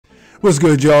What's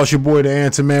good, y'all? It's your boy, The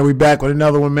Answer, man. We back with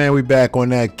another one, man. We back on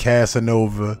that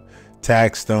Casanova,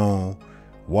 Taxstone,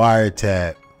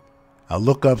 Wiretap. I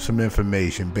look up some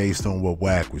information based on what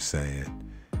Wack was saying.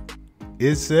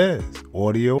 It says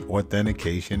audio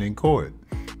authentication in court.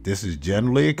 This is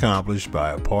generally accomplished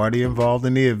by a party involved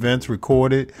in the events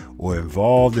recorded or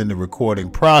involved in the recording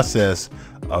process,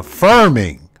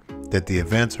 affirming that the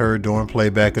events heard during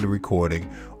playback of the recording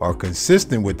are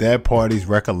consistent with that party's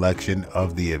recollection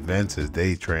of the events as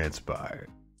they transpired.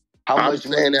 I'm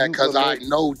saying that because I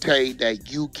know, Tay,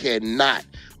 that you cannot,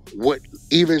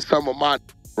 even some of my,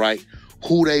 right,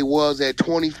 who they was at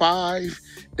 25,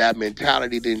 that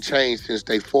mentality didn't change since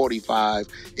they 45.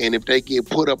 And if they get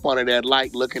put up under that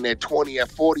light looking at 20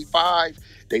 at 45,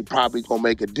 they probably gonna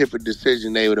make a different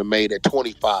decision they would have made at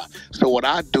 25. So what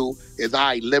I do is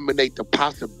I eliminate the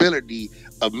possibility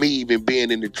of me even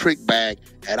being in the trick bag.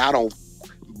 And I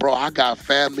got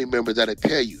family members that'll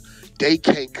tell you they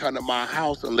can't come to my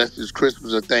house unless it's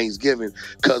Christmas or Thanksgiving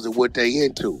because of what they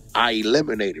into. I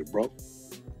eliminate it, bro.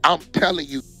 I'm telling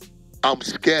you, I'm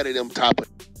scared of them type of,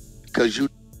 because you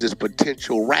just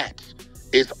potential rats.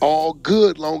 It's all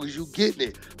good long as you getting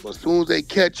it. But as soon as they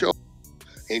catch you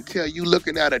until you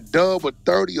looking at a dub of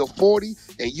 30 or 40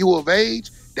 and you of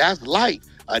age, that's light.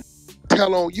 I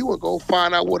tell on you and go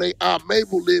find out where they Aunt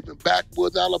Mabel live in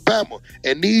backwoods Alabama.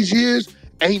 And these years,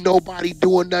 ain't nobody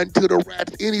doing nothing to the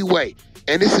rats anyway.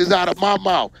 And this is out of my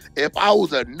mouth. If I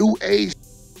was a new age,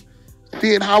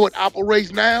 seeing how it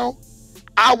operates now,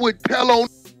 I would tell on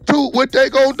too what they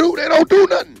gonna do. They don't do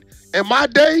nothing. In my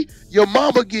day, your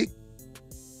mama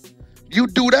you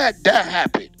do that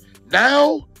happened.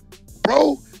 Now,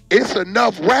 bro, it's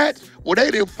enough rats where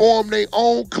they didn't form their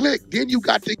own clique. Then you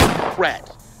got the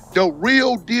rats, the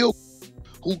real deal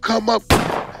who come up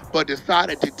but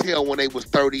decided to tell when they was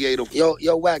 38 or 40.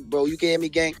 Yo, Wack, bro, you can hear me,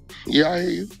 gang? Yeah, I hear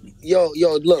you.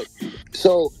 Yo, look.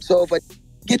 So if I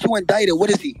get you indicted, what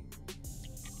is he?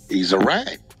 He's a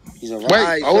rat. He's a rat.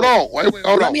 Wait, hold on. Hold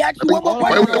on. Let me ask you one more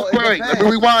question. Wait. Let me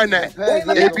rewind that.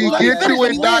 If he gets you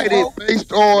indicted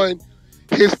based on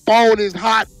his phone is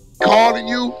hot calling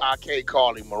you, I can't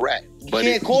call him a rat. You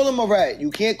can't call him a rat. You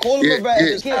can't call him a rat.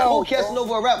 You can't call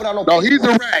Casanova a rat without no. No, he's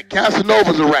a rat.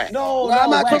 Casanova's a rat. No,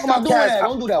 I'm not talking about that.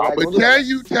 Don't do that. I'm gonna tell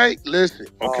you, Tay. Listen,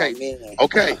 okay.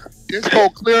 This gonna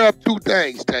clear up two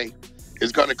things, Tay.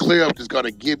 It's gonna clear up. It's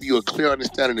gonna give you a clear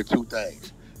understanding of two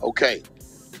things. Okay,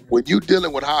 when you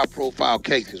dealing with high-profile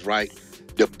cases, right?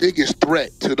 The biggest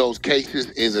threat to those cases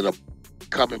is it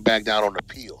coming back down on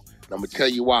appeal. I'm gonna tell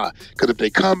you why. Because if they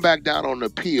come back down on the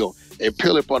appeal and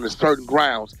appeal it on certain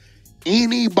grounds,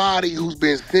 anybody who's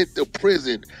been sent to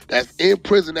prison that's in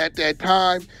prison at that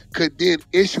time could then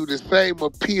issue the same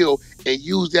appeal and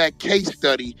use that case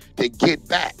study to get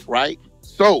back, right?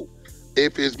 So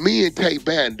if it's me and Tay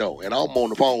Bando and I'm on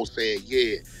the phone saying,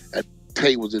 yeah, that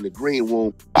Tay was in the green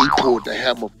room, he pulled the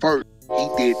hammer first, he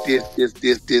did this,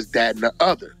 that, and the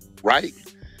other, right?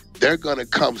 They're going to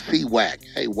come see Wack.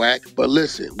 Hey, Wack, but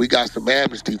listen, we got some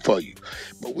amnesty for you.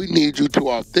 But we need you to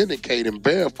authenticate and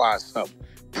verify something.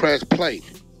 Press play.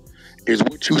 Is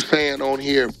what you saying on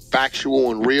here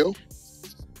factual and real?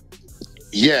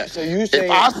 Yes. So you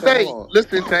saying,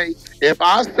 listen, Tay, if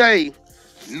I say,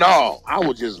 no, I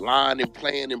was just lying and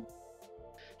playing, and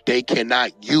they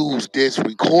cannot use this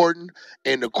recording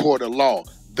in the court of law.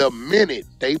 The minute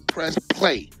they press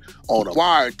play on a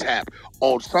wiretap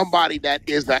on somebody that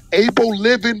is an able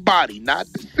living body, not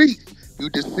deceased. You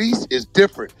deceased is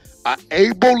different. An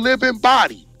able living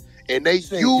body, and they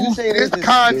use this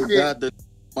content.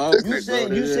 You saying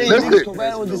niggas can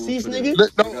rattle deceased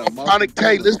niggas? No, I'm trying to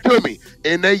tell you, listen to me.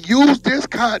 And they use this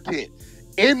content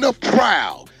in the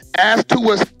trial as to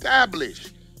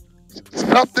establish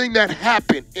something that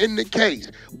happened in the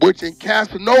case, which in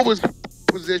Casanova's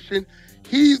position,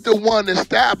 he's the one that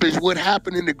established what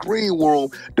happened in the green room,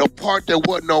 the part that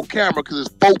wasn't on camera, because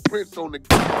it's footprints on the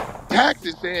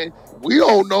taxes saying, we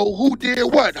don't know who did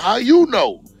what. How you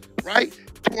know, right?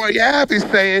 Troy Ave is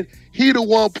saying he the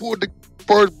one pulled the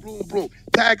first broom.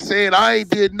 Tax saying I ain't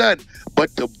did nothing.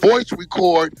 But the voice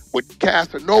record with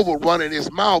Casanova running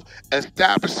his mouth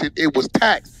establishing it was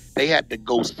Tax. They had to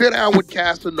go sit down with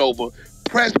Casanova,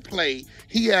 press play.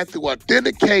 He had to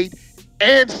authenticate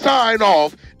and sign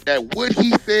off that what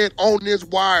he said on this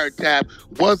wiretap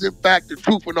was in fact the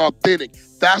truth and authentic.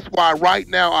 That's why right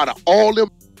now, out of all them,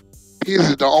 his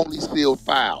is the only sealed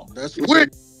file. That's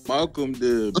what Malcolm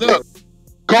did. Look,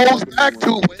 goes back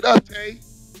to, wait up, Tay,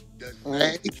 the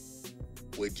same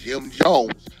with Jim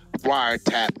Jones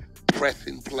wiretap press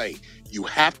and play. You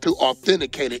have to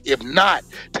authenticate it. If not,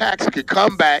 Tax could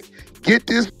come back, get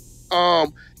this,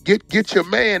 get your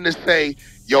man to say,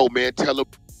 yo, man, tell him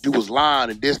you was lying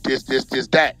and this,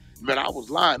 that. Man, I was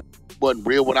lying. It wasn't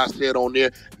real what I said on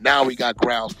there. Now we got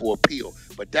grounds for appeal.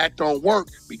 But that don't work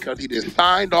because he just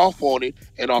signed off on it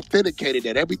and authenticated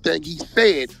that everything he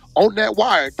said on that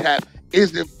wiretap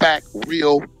is in fact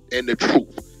real and the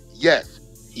truth. Yes,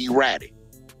 he ratted.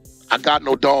 I got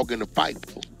no dog in the fight.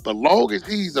 But long as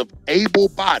he's of able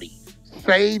body,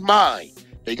 sane mind,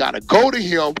 they got to go to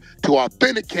him to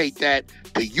authenticate that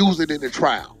to use it in the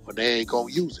trial. But they ain't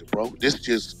going to use it, bro. This is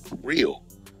just real.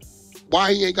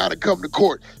 Why he ain't got to come to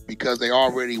court? Because they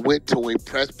already went to him,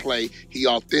 press play. He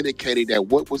authenticated that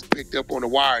what was picked up on the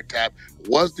wiretap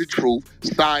was the truth,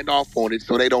 signed off on it,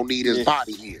 so they don't need his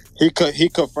body here. He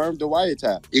confirmed the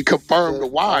wiretap. He confirmed the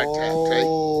wiretap.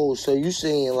 Oh, so you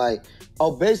saying like,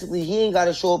 basically he ain't got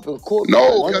to show up in court.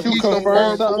 No, because he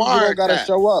confirmed the wiretap. You don't got to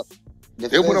show up.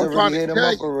 That's what I'm trying to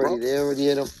tell you, bro. They already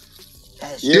hit him.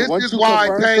 Yeah, once you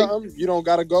confirm something, you don't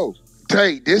got to go.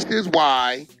 Tay, this is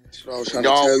why. I was trying to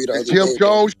tell you the other Jim day,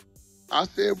 Jones, I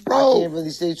said, bro. I can't really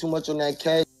say too much on that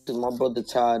case because my brother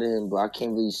tied in, but I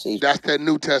can't really say. That's that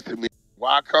New Testament.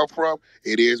 Where I come from,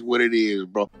 it is what it is,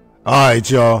 bro. All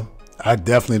right, y'all. I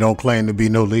definitely don't claim to be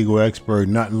no legal expert,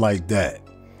 nothing like that.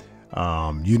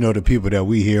 You know, the people that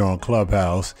we hear on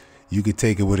Clubhouse, you could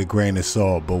take it with a grain of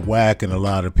salt, but Wack and a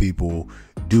lot of people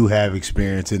do have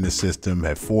experience in the system,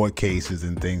 have fought cases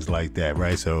and things like that,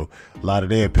 right? So a lot of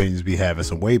their opinions be having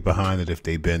some weight behind it if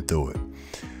they've been through it.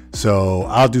 So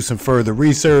I'll do some further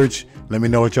research. Let me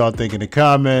know what y'all think in the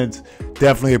comments.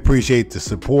 Definitely appreciate the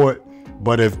support.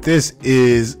 But if this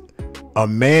is a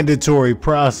mandatory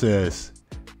process,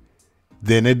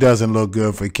 then it doesn't look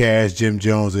good for Cash, Jim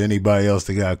Jones, or anybody else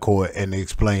that got caught, and it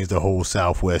explains the whole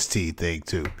Southwest T thing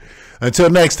too.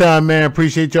 Until next time, man,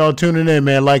 appreciate y'all tuning in,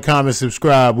 man. Like, comment,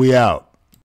 subscribe. We out.